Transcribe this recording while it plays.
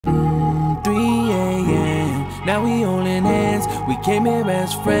now we holding hands. We came here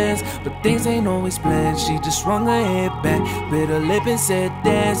as friends, but things ain't always planned. She just swung her head back, bit her lip and said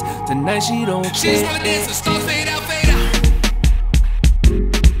dance. Tonight she don't care. She's wanna dance, so start fade out, fade out.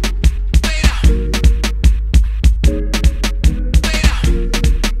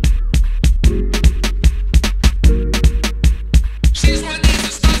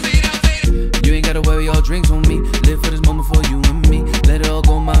 Drinks on me, live for this moment for you and me. Let it all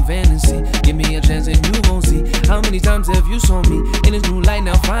go, my fantasy. Give me a chance and you gon' see. How many times have you saw me in this new light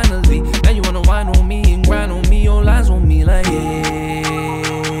now finally? Now you wanna whine on me and grind on me, all eyes on me like yeah.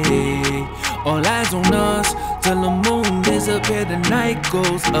 All eyes on us till the moon disappear. The night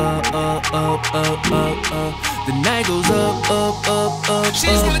goes up, up, up, up, up, up. The night goes up, up, up, up.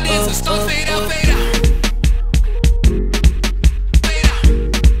 She's wanna dance, so start fade out, fade out.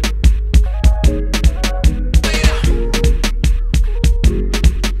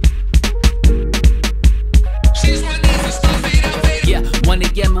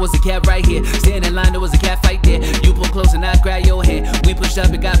 Was a cat right here, standing in line, there was a cat fight there. You pull close and I grab your hand. We pushed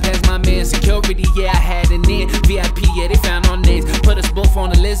up and got past my man. Security, yeah, I had an in. VIP, yeah, they found our names. Put us both on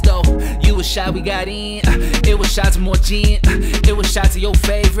the list though. You was shy, we got in. It was shots of more gin. It was shots of your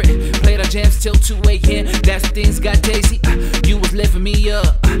favorite. Played our jams till 2 a.m. That's when things got tasty. You was lifting me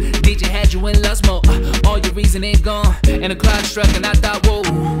up. DJ had you in lust mode. All your reason ain't gone. And the clock struck and I thought, whoa.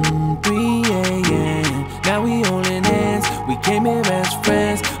 3 a.m. Now we holding hands. We came here as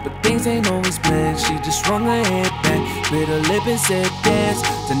friends, but things ain't always planned. She just swung her head back, bit her lip and said dance.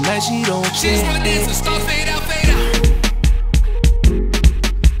 Tonight she don't care. She's wanna dance, so start fade out, fade out.